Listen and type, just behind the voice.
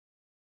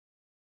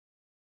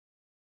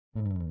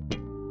It'll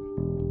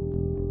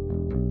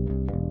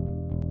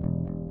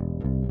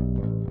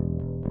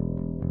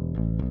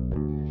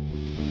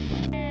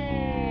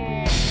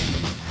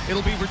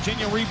be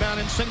Virginia rebound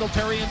and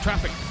Singletary in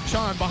traffic.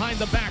 Sean behind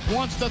the back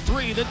wants the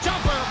three. The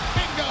jumper.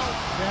 Bingo.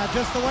 Yeah,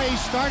 just the way he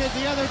started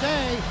the other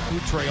day. Who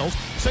trails?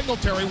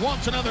 Singletary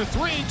wants another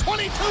three.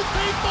 22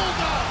 feet.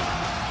 Bulldog.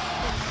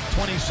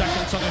 20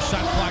 seconds on the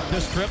shot clock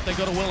this trip. They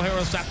go to Will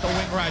Harris at the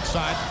wing right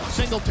side.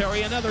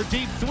 Singletary, another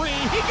deep three.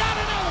 He got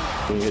another.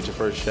 When you hit your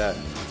first shot,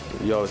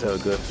 you always have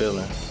a good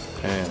feeling.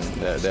 And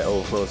that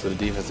overflows to the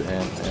defensive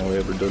end. And we're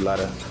able to do a lot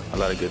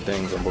of good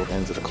things on both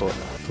ends of the court.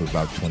 For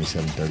about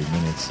 27, 30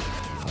 minutes.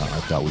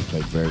 I thought we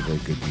played very, very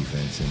good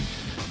defense. And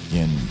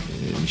again,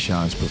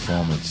 Sean's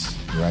performance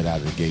right out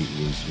of the gate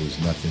was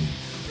nothing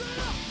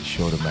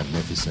short of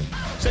magnificent.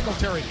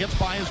 Singletary gets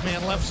by his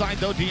man left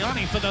side, though.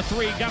 Diani for the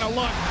three. Got a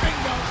look.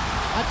 Bingo.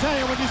 I tell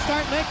you, when you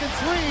start making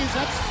threes,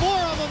 that's 4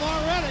 of them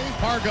already.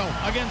 Fargo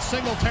against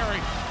Singletary.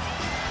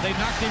 They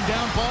knocked him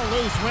down, ball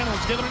loose.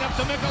 Reynolds giving it up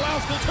to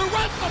Mikalauskas, who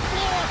runs the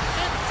floor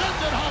and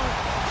sends it home.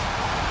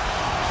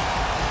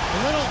 A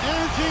little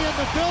energy in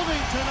the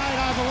building tonight,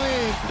 I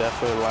believe.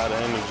 Definitely a lot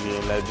of energy,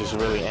 and that just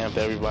really amped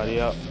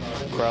everybody up.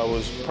 The crowd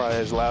was probably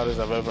as loud as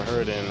I've ever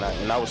heard it,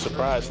 and I was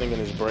surprised thinking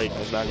this break.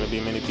 There's not going to be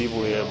many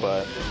people here,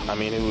 but I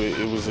mean,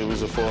 it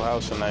was a full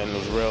house tonight, and it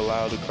was real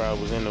loud. The crowd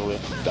was into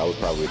it. That was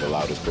probably the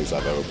loudest place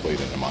I've ever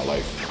played in my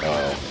life,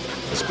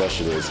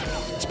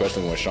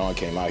 especially when Sean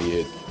came out.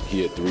 He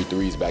hit 3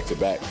 threes back to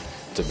back.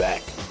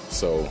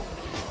 So,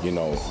 you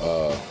know,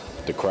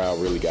 the crowd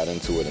really got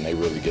into it, and they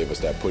really gave us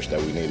that push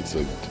that we needed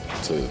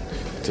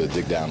to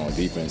dig down on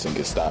defense and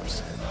get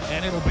stops.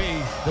 And it'll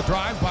be the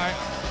drive by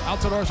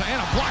Altidorza,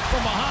 and a block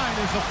from behind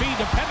is the feed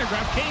to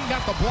Pendergraft. Kane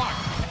got the block.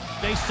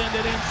 They send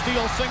it in,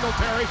 steal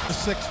Singletary. The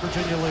 6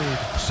 Virginia lead.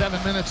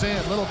 7 minutes in,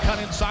 little cut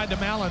inside to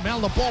Mallon.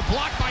 Mallon, the ball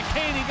blocked by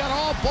Kane. He got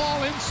all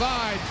ball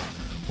inside.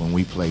 When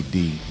we play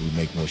D, we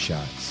make more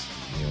shots.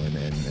 You know,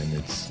 and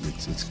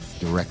it's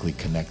directly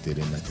connected.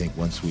 And I think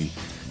once we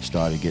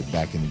started to get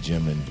back in the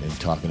gym and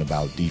talking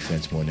about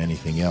defense more than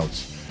anything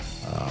else,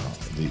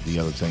 the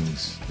other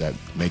things that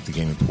make the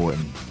game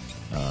important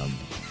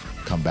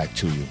come back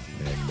to you.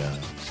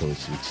 And so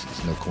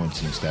it's no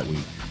coincidence that we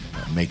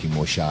making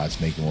more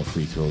shots, making more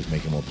free throws,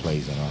 making more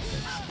plays on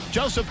offense.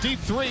 Joseph deep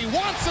three,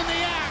 wants in the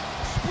act,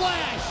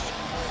 splash.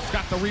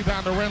 Got the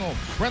rebound to Reynolds.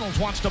 Reynolds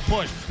wants to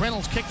push.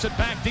 Reynolds kicks it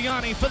back.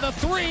 Diani for the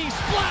three.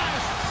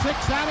 Splash!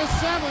 6 out of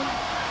 7.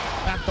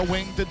 At the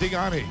wing to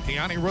Diani.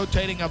 Diani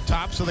rotating up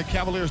top, so the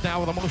Cavaliers now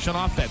with a motion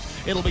offense.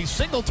 It'll be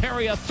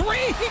Singletary a three.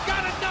 He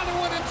got another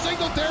one, and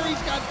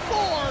Singletary's got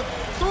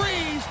 4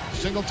 threes.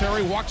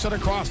 Singletary walks it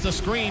across the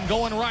screen,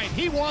 going right.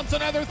 He wants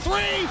another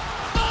three.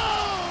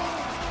 Boom!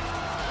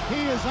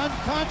 He is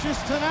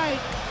unconscious tonight.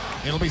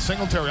 It'll be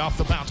Singletary off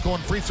the bounce,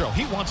 going free throw.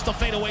 He wants the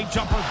fadeaway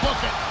jumper.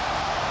 Book it.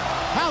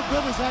 How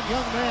good is that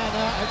young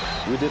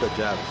man? We did a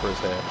job the first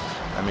half.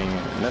 I mean,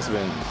 that's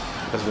been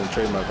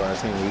trademark of our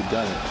team. We've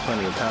done it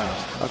plenty of times.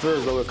 I feel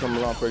as though we're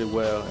coming along pretty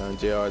well, and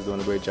JR is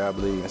doing a great job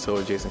leading, and so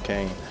is Jason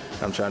Kane.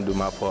 I'm trying to do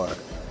my part,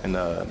 and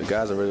the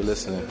guys are really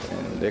listening,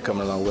 and they're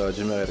coming along well.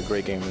 Jamil had a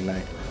great game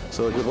tonight.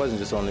 So it wasn't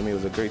just only me, it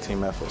was a great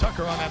team effort.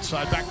 Tucker on that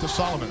side, back to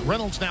Solomon.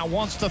 Reynolds now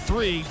wants the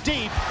three,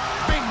 deep,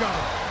 bingo.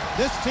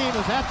 This team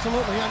is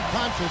absolutely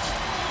unconscious.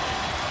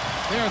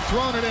 They're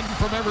throwing it in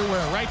from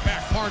everywhere. Right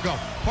back, Fargo.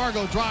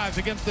 Fargo drives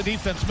against the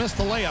defense, missed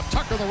the layup.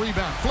 Tucker the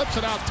rebound, flips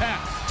it out,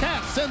 Tat.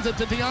 Tat sends it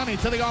to Diani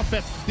to the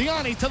offense.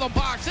 Diani to the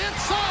box,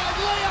 inside,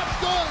 layup,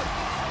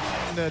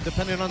 good.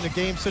 Depending on the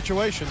game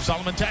situation.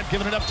 Solomon Tat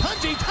giving it up.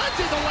 Tunji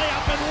the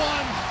layup and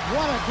one.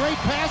 What a great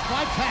pass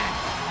by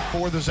Tat.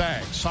 For the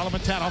Zags.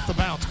 Solomon Tat off the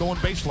bounce, going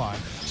baseline.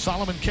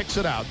 Solomon kicks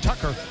it out.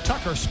 Tucker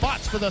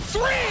spots for the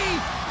three.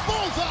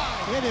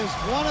 Bullseye. It is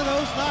one of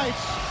those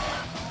nights.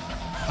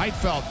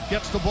 Heitfeld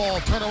gets the ball,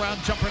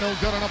 turnaround jumper, no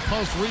good on a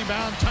post,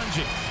 rebound,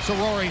 Tunji. So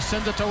Rory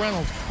sends it to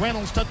Reynolds.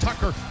 Reynolds to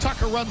Tucker.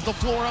 Tucker runs the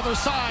floor, other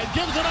side,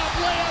 gives it up,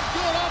 layup,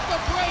 good off the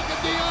break, and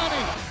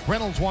Diani.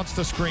 Reynolds wants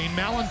the screen.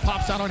 Mallon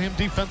pops out on him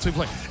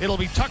defensively. It'll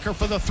be Tucker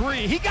for the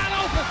three. He got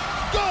open,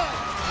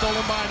 good.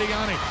 Stolen by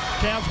Diani.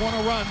 Cavs want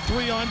to run,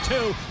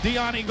 3-on-2.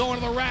 Diani going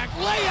to the rack,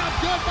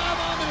 layup, good by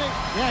Momedy.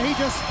 Yeah, he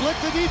just split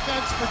the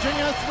defense.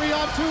 Virginia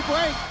 3-on-2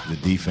 break.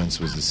 The defense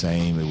was the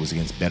same. It was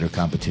against better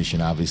competition,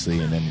 obviously,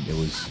 and then it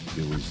was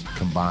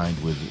combined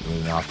with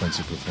an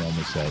offensive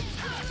performance that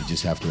you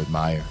just have to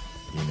admire.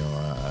 You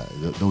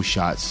know, those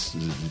shots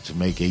to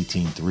make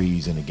 18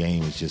 threes in a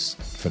game is just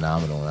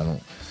phenomenal. I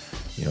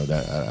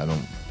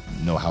don't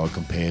know how it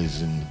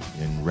compares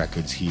in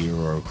records here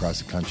or across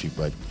the country,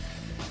 but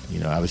you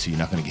know, obviously you're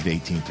not going to get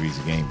 18 threes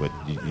a game, but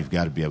you've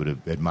got to be able to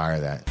admire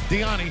that.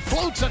 Diani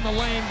floats in the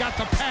lane, got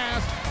the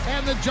pass,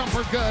 and the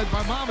jumper good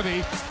by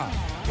Momedy.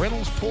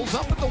 Reynolds pulls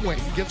up at the wing,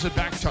 gives it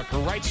back Tucker.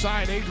 Right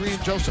side,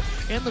 Adrian Joseph.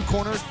 In the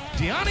corner,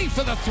 Diani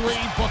for the three,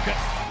 book it.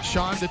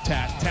 Sean to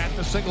Tat, Tat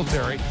to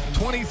Singletary.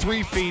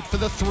 23 feet for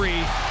the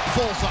three,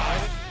 bullseye.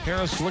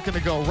 Harris looking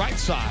to go right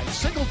side.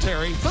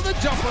 Singletary for the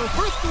jumper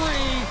for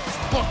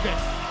three, book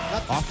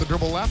it. Off the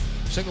dribble left,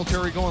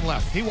 Singletary going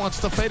left. He wants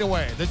the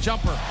fadeaway. The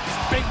jumper.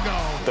 Bingo.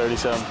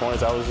 37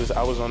 points. I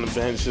was on the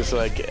bench just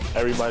like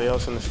everybody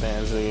else in the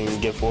stands.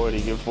 Get 40.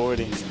 So it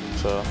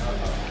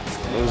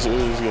was good.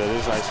 It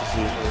was nice to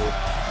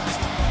see.